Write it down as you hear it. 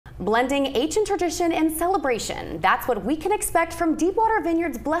Blending ancient tradition and celebration. That's what we can expect from Deepwater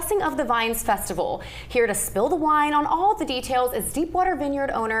Vineyard's Blessing of the Vines Festival. Here to spill the wine on all the details is Deepwater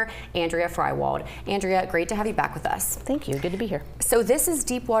Vineyard owner Andrea Freiwald. Andrea, great to have you back with us. Thank you. Good to be here. So this is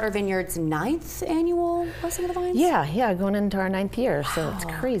Deepwater Vineyard's 9th annual Blessing of the Vines? Yeah, going into our 9th year, so it's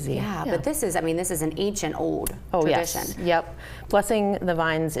crazy. Yeah, but this is an ancient old tradition. Yes. Yep. Blessing the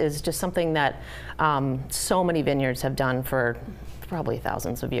Vines is just something that so many vineyards have done for probably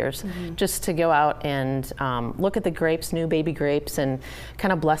thousands of years, just to go out and look at the grapes, new baby grapes, and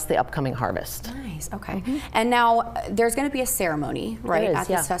kind of bless the upcoming harvest. Nice, okay. And now there's going to be a ceremony, right, at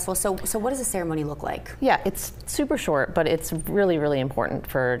this festival. So what does the ceremony look like? Yeah, it's super short, but it's really, really important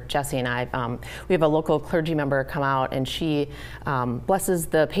for Jesse and I. We have a local clergy member come out, and she blesses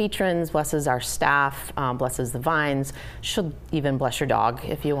the patrons, blesses our staff, blesses the vines. She'll even bless your dog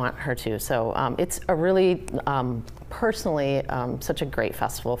if you want her to. So it's a really, personally, such a great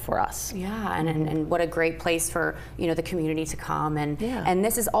festival for us. Yeah, and what a great place for the community to come, and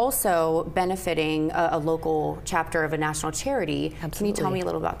this is also benefiting a local chapter of a national charity. Absolutely. Can you tell me a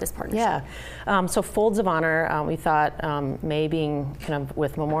little about this partnership? Yeah, so Folds of Honor, we thought May being kind of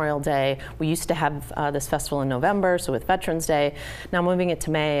with Memorial Day, we used to have this festival in November, so with Veterans Day, now moving it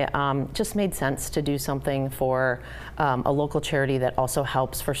to May, just made sense to do something for a local charity that also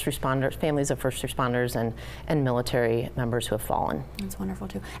helps first responders, families of first responders and military members who have fallen. That's wonderful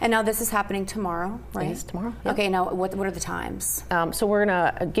too. And now this is happening tomorrow, right? It is tomorrow. Yep. Okay. Now, what are the times?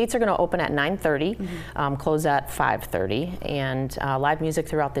 So gates are gonna open at 9:30, close at 5:30, and live music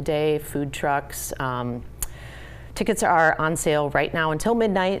throughout the day, food trucks. Tickets are on sale right now until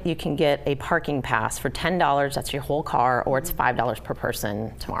midnight. You can get a parking pass for $10. That's your whole car, or it's $5 per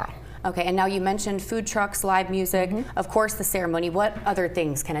person tomorrow. Okay, and now you mentioned food trucks, live music, of course the ceremony. What other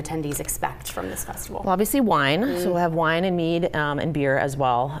things can attendees expect from this festival? Well, obviously wine, so we'll have wine and mead and beer as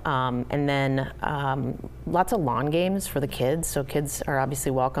well. And then lots of lawn games for the kids, so kids are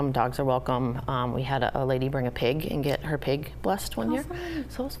obviously welcome, dogs are welcome. We had a lady bring a pig and get her pig blessed one year,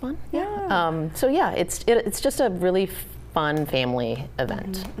 so it was fun. Yeah. So yeah, it's just a really fun family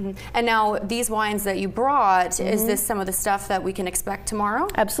event. And now these wines that you brought, is this some of the stuff that we can expect tomorrow?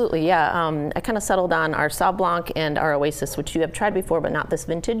 Absolutely, yeah. I kind of settled on our Sauv Blanc and our Oasis, which you have tried before, but not this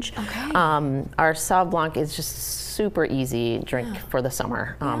vintage. Okay. Our Sauv Blanc is just super easy drink for the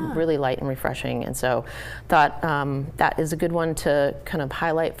summer, really light and refreshing, and so thought that is a good one to kind of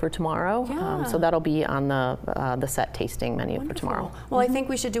highlight for tomorrow. So that'll be on the set tasting menu for tomorrow. Well, I think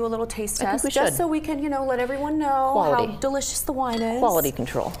we should do a little taste test, just so we can let everyone know how delicious the wine is. Quality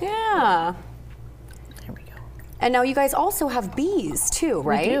control. Yeah. There we go. And now you guys also have bees too,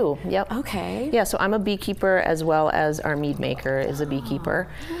 right? We do, yep. Okay. Yeah, so I'm a beekeeper as well as our mead maker is a beekeeper.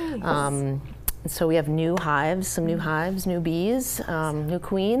 Nice. So we have new hives, some new hives, new bees, new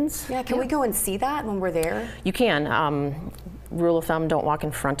queens. Yeah, can we go and see that when we're there? You can. Rule of thumb, don't walk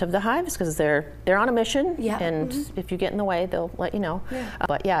in front of the hives because they're on a mission, and if you get in the way, they'll let you know.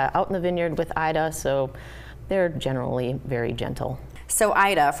 But yeah, out in the vineyard with Ida, so they're generally very gentle. So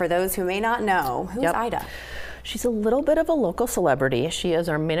Ida, for those who may not know, who's Ida? She's a little bit of a local celebrity. She is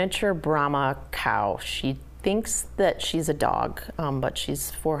our miniature Brahma cow. She thinks that she's a dog, but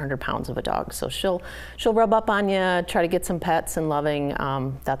she's 400 pounds of a dog. So she'll rub up on you, try to get some pets and loving.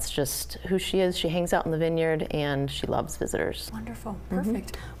 That's just who she is. She hangs out in the vineyard and she loves visitors. Wonderful,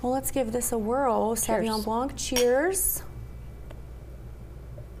 perfect. Well, let's give this a whirl. Sauvignon Blanc, cheers.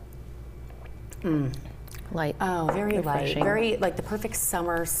 Light. Oh, very refreshing. light. Very like the perfect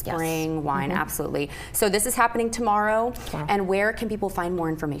summer, spring wine, absolutely. So this is happening tomorrow. And where can people find more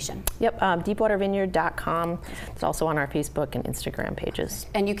information? Yep, deepwatervineyard.com. It's also on our Facebook and Instagram pages.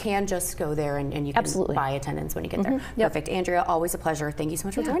 And you can just go there and you can buy attendance when you get there. Perfect. Andrea, always a pleasure. Thank you so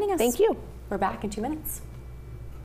much for joining us. Thank you. We're back in 2 minutes.